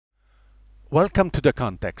Welcome to The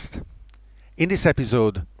Context. In this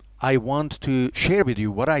episode, I want to share with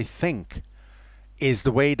you what I think is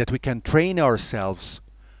the way that we can train ourselves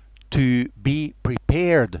to be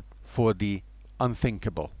prepared for the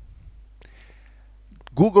unthinkable.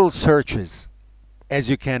 Google searches, as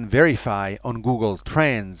you can verify on Google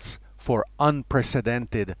Trends, for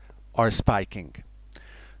unprecedented are spiking.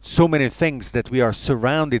 So many things that we are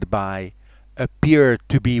surrounded by appear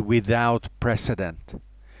to be without precedent.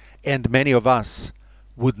 And many of us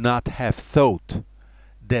would not have thought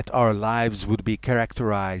that our lives would be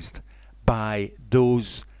characterized by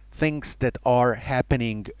those things that are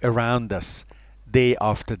happening around us day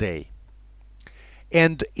after day.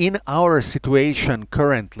 And in our situation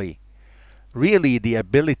currently, really the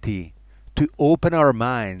ability to open our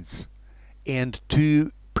minds and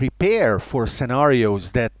to prepare for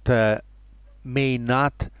scenarios that may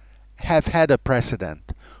not have had a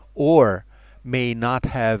precedent or may not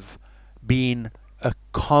have been a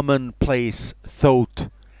commonplace thought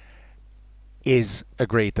is a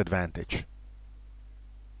great advantage.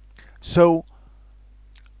 So,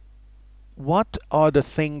 what are the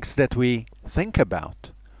things that we think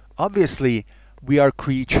about? Obviously, we are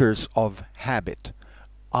creatures of habit.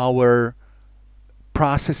 Our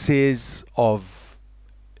processes of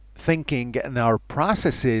thinking and our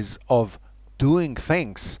processes of doing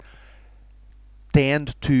things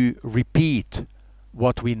tend to repeat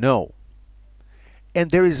what we know.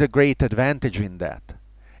 And there is a great advantage in that.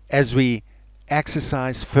 As we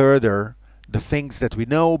exercise further the things that we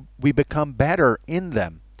know, we become better in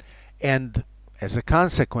them. And as a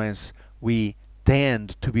consequence, we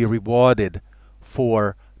tend to be rewarded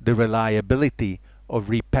for the reliability of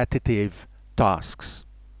repetitive tasks.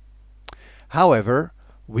 However,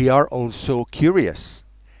 we are also curious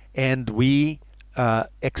and we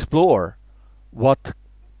explore what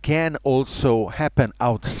can also happen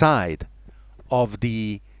outside of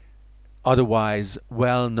the otherwise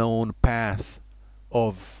well-known path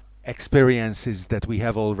of experiences that we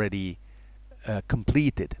have already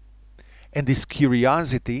completed. And this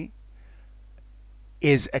curiosity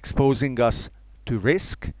is exposing us to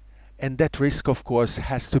risk, and that risk, of course,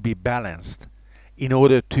 has to be balanced in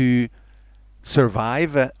order to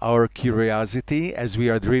survive our curiosity as we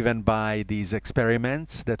are driven by these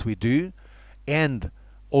experiments that we do, and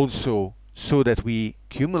also so that we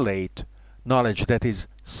accumulate knowledge that is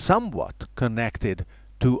somewhat connected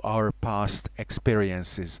to our past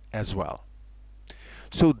experiences as well.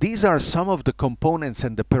 So these are some of the components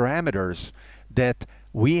and the parameters that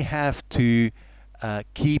we have to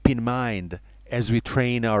keep in mind as we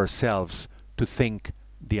train ourselves to think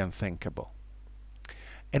the unthinkable.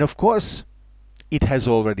 And of course, it has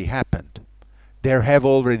already happened. There have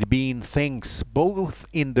already been things, both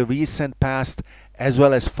in the recent past as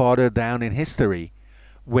well as farther down in history,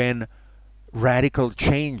 when radical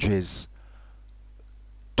changes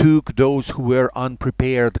took those who were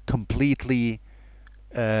unprepared completely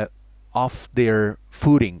off their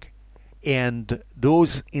footing. And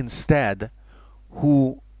those instead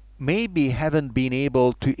who maybe haven't been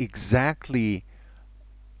able to exactly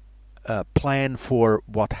plan for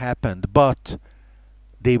what happened, but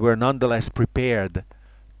they were nonetheless prepared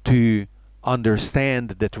to understand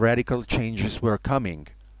that radical changes were coming,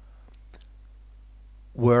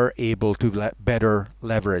 were able to better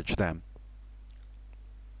leverage them.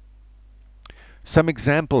 Some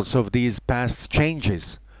examples of these past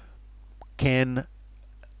changes can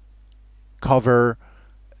cover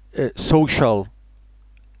social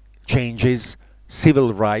changes,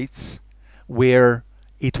 civil rights, where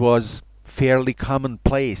it was fairly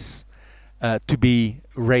commonplace to be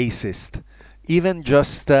racist, even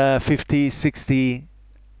just 50, 60,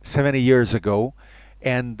 70 years ago.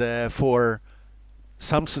 And for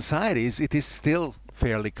some societies, it is still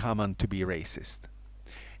fairly common to be racist.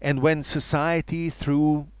 And when society,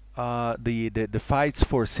 through the fights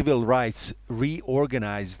for civil rights,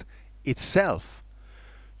 reorganized itself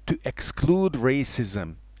to exclude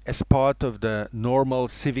racism as part of the normal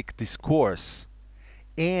civic discourse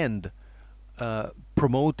and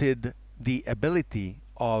promoted the ability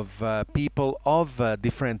of people of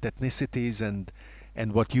different ethnicities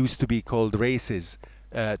and what used to be called races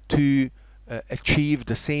to achieve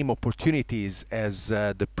the same opportunities as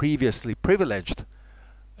the previously privileged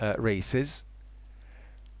races,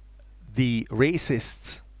 the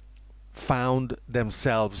racists found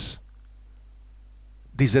themselves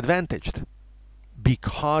disadvantaged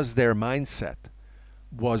because their mindset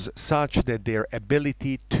was such that their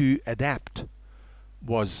ability to adapt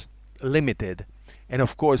was limited. And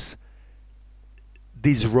of course,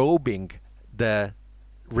 disrobing the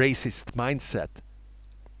racist mindset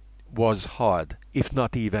was hard. if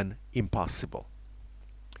not even impossible.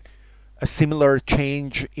 A similar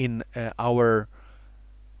change in our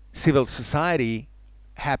civil society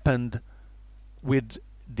happened with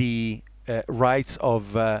the rights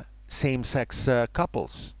of same-sex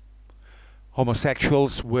couples.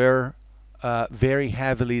 Homosexuals were very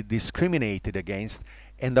heavily discriminated against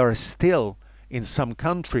and are still in some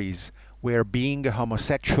countries where being a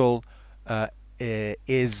homosexual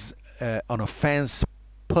is an offense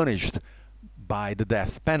punished by the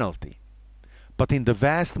death penalty. But in the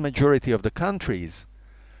vast majority of the countries,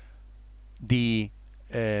 the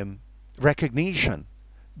recognition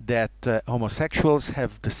that homosexuals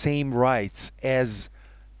have the same rights as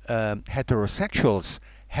heterosexuals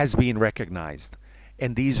has been recognized,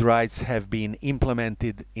 and these rights have been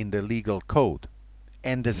implemented in the legal code.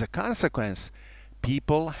 And as a consequence,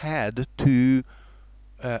 people had to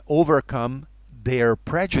overcome their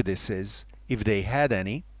prejudices, if they had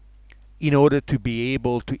any, in order to be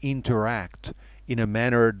able to interact in a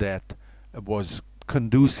manner that was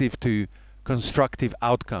conducive to constructive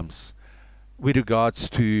outcomes with regards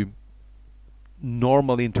to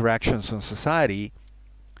normal interactions in society,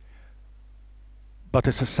 but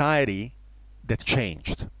a society that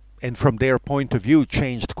changed. And from their point of view,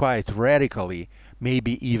 changed quite radically,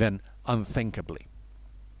 maybe even unthinkably.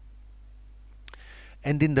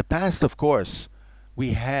 And in the past, of course,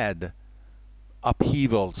 we had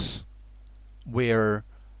upheavals where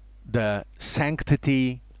the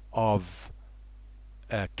sanctity of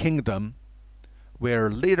a kingdom, where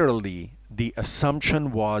literally the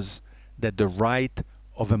assumption was that the right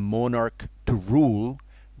of a monarch to rule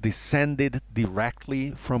descended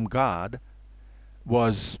directly from God,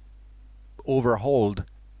 was overhauled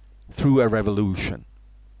through a revolution.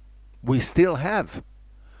 We still have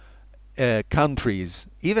countries,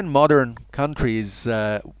 even modern countries,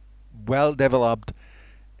 well-developed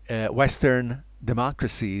Western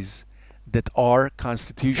democracies that are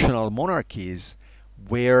constitutional monarchies,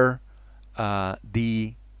 where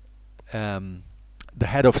the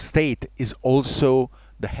head of state is also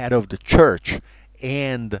the head of the church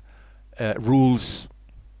and rules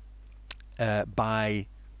by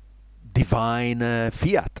divine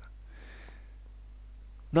fiat.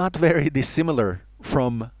 Not very dissimilar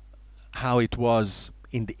from how it was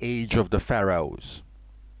in the age of the pharaohs.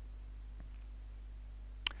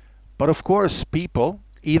 But of course, people,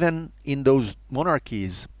 even in those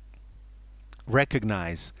monarchies,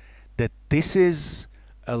 recognize that this is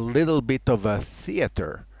a little bit of a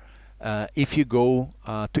theater. If you go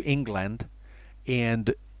to England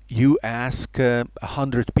and you ask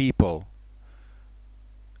 100 people,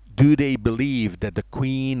 do they believe that the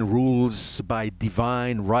Queen rules by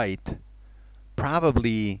divine right?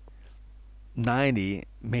 Probably 90,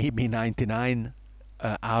 maybe 99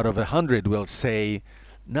 out of 100 will say,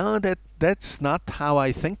 no, that's not how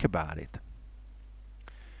I think about it.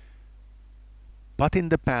 But in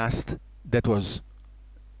the past, that was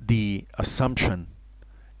the assumption,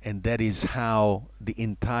 and that is how the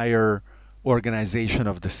entire organization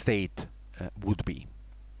of the state would be.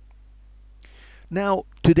 Now,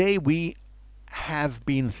 today we have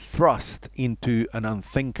been thrust into an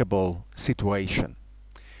unthinkable situation.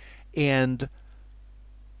 And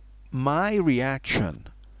my reaction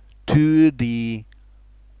to the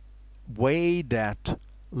way that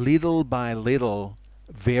little by little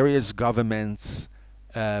various governments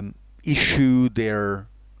issue their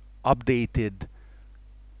updated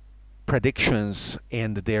predictions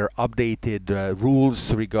and their updated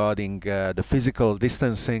rules regarding the physical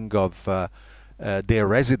distancing of their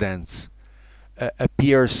residents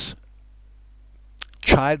appears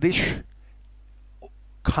childish,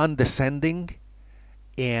 condescending,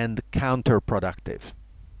 and counterproductive.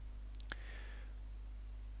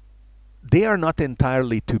 They are not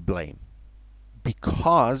entirely to blame,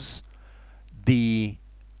 because the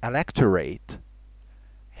electorate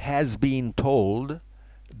has been told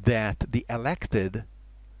that the elected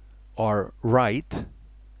are right,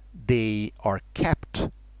 they are kept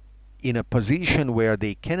in a position where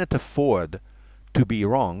they cannot afford to be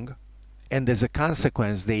wrong, and as a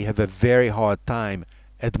consequence they have a very hard time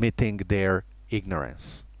admitting their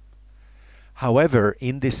ignorance. However,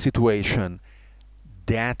 in this situation,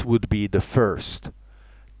 that would be the first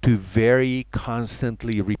to very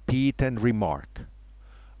constantly repeat and remark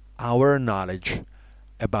our knowledge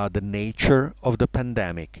about the nature of the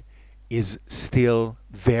pandemic is still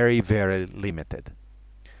very, very limited.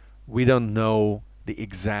 We don't know the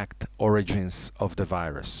exact origins of the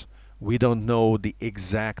virus. We don't know the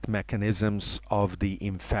exact mechanisms of the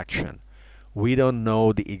infection. We don't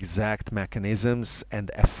know the exact mechanisms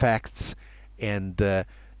and effects and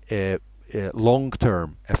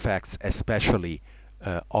long-term effects, especially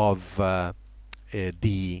of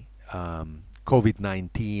the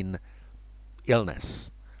COVID-19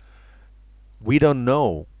 illness. We don't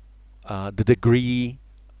know the degree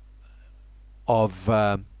of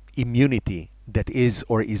immunity that is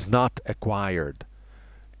or is not acquired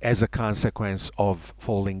as a consequence of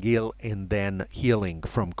falling ill and then healing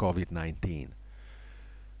from COVID-19.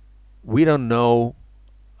 We don't know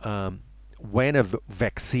when a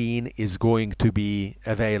vaccine is going to be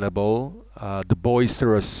available. The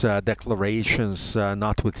boisterous declarations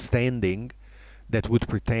notwithstanding that would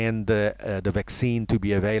pretend the vaccine to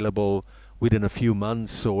be available within a few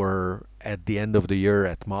months or at the end of the year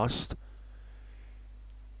at most.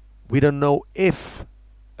 We don't know if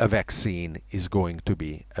a vaccine is going to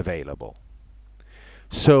be available.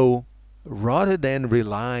 So rather than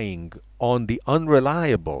relying on the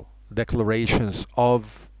unreliable declarations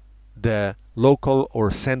of the local or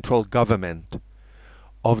central government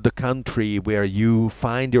of the country where you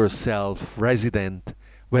find yourself resident,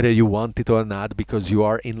 whether you want it or not, because you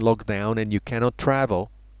are in lockdown and you cannot travel,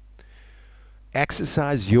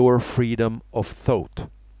 exercise your freedom of thought.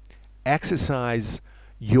 Exercise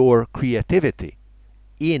your creativity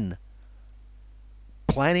in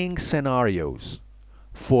planning scenarios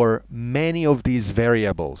for many of these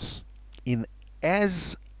variables in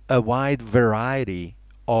as a wide variety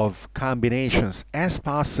of combinations as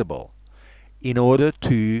possible in order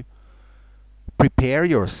to prepare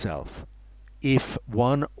yourself if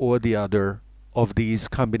one or the other of these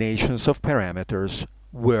combinations of parameters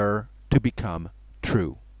were to become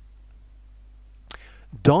true.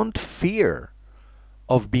 Don't fear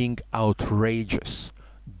of being outrageous.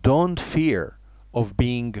 Don't fear of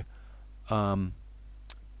being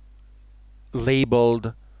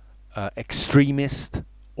labeled extremist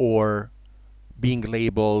or being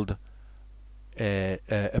labeled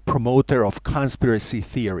a promoter of conspiracy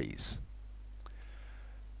theories.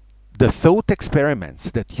 The thought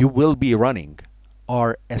experiments that you will be running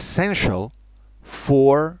are essential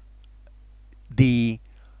for the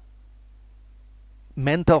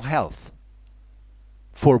mental health,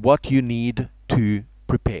 for what you need to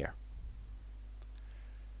prepare.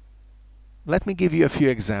 Let me give you a few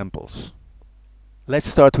examples. Let's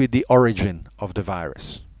start with the origin of the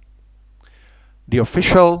virus. The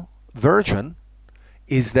official version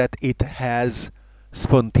is that it has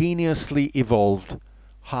spontaneously evolved,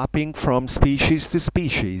 hopping from species to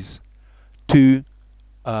species to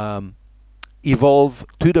evolve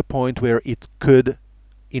to the point where it could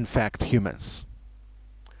infect humans.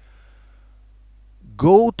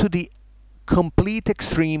 Go to the complete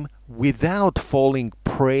extreme without falling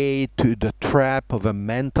prey to the trap of a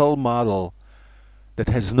mental model that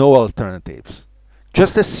has no alternatives.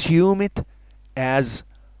 Just assume it as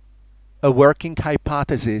a working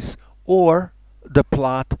hypothesis or the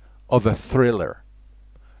plot of a thriller.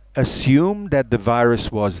 Assume that the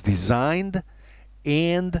virus was designed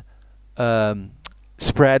and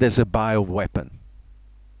spread as a bioweapon.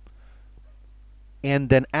 And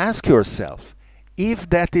then ask yourself, if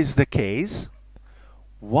that is the case,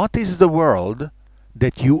 what is the world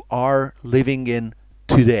that you are living in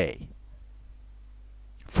today?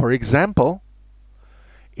 For example,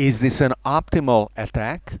 is this an optimal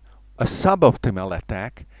attack, a suboptimal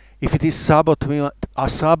attack? If it is suboptimal,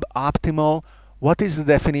 what is the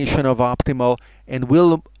definition of optimal, and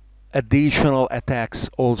will additional attacks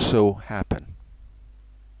also happen?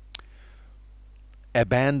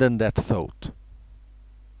 Abandon that thought.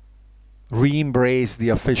 Re-embrace the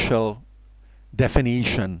official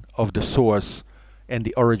definition of the source and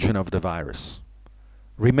the origin of the virus.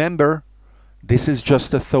 Remember, this is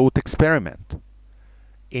just a thought experiment,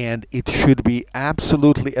 and it should be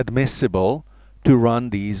absolutely admissible to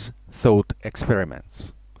run these thought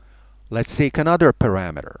experiments. Let's take another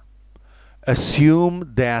parameter.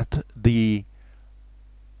 Assume that the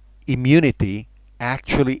immunity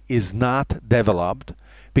actually is not developed,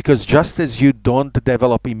 because just as you don't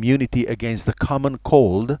develop immunity against the common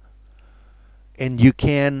cold, and you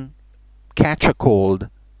can catch a cold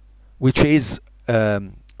which is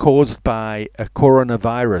caused by a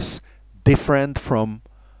coronavirus different from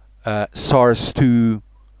SARS-2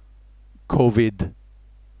 COVID,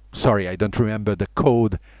 sorry, I don't remember the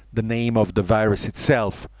code, the name of the virus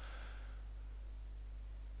itself,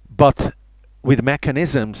 but with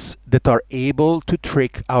mechanisms that are able to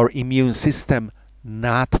trick our immune system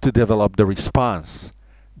not to develop the response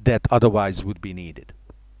that otherwise would be needed.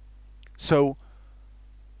 So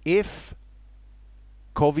if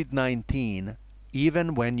COVID-19,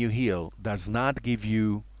 even when you heal, does not give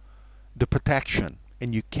you the protection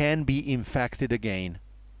and you can be infected again,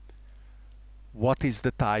 what is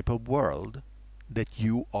the type of world that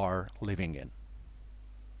you are living in.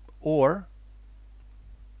 Or,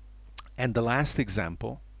 and the last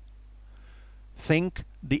example, think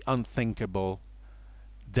the unthinkable,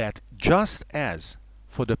 that just as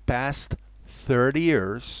for the past 30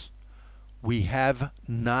 years we have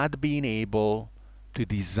not been able to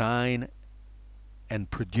design and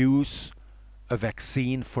produce a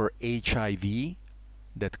vaccine for HIV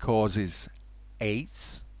that causes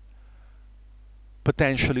AIDS,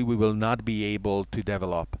 potentially we will not be able to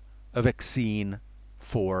develop a vaccine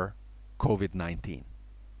for COVID-19.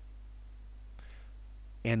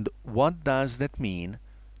 And what does that mean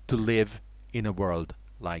to live in a world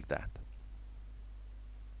like that?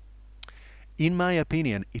 In my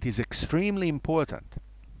opinion, it is extremely important,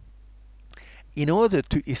 in order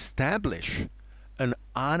to establish an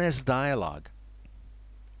honest dialogue,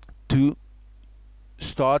 to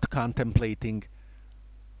start contemplating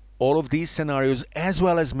all of these scenarios as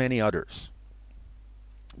well as many others,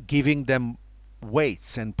 giving them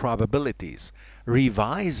weights and probabilities,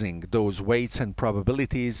 revising those weights and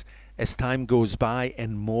probabilities as time goes by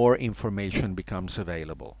and more information becomes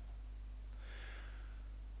available.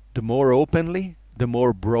 The more openly, the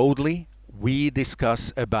more broadly we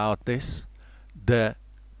discuss about this, the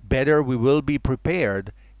better we will be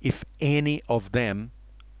prepared if any of them,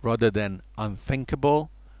 rather than unthinkable,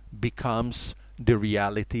 becomes the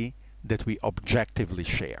reality that we objectively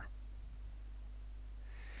share.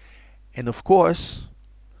 And of course,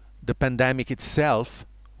 the pandemic itself,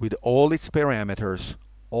 with all its parameters,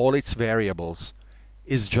 all its variables,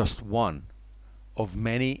 is just one of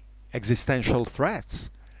many existential threats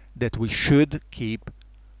that we should keep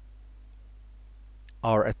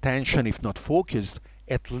our attention, if not focused,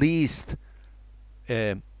 at least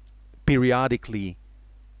periodically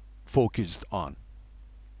focused on.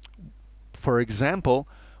 For example,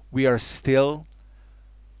 we are still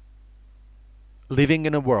living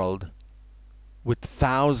in a world with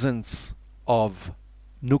thousands of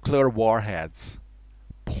nuclear warheads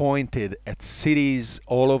pointed at cities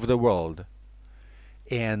all over the world,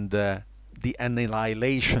 and the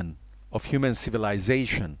annihilation of human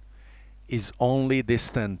civilization is only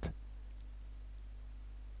distant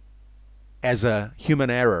as a human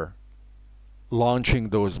error launching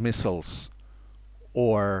those missiles,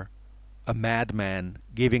 or a madman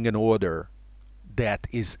giving an order that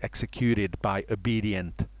is executed by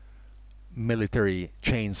obedient military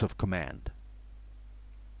chains of command.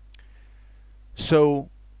 So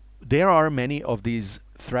there are many of these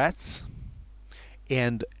threats,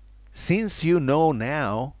 and since you know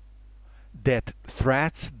now that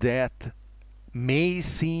threats that may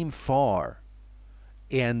seem far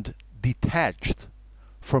and detached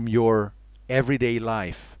from your everyday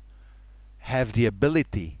life have the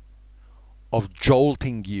ability of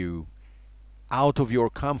jolting you out of your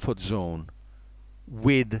comfort zone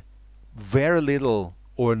with very little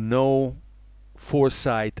or no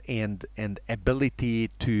foresight and ability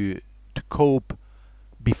to cope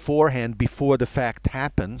beforehand, before the fact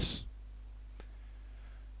happens,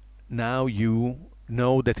 now you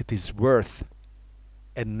know that it is worth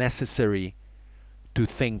and necessary to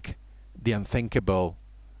think the unthinkable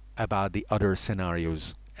about the other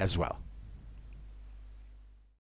scenarios as well.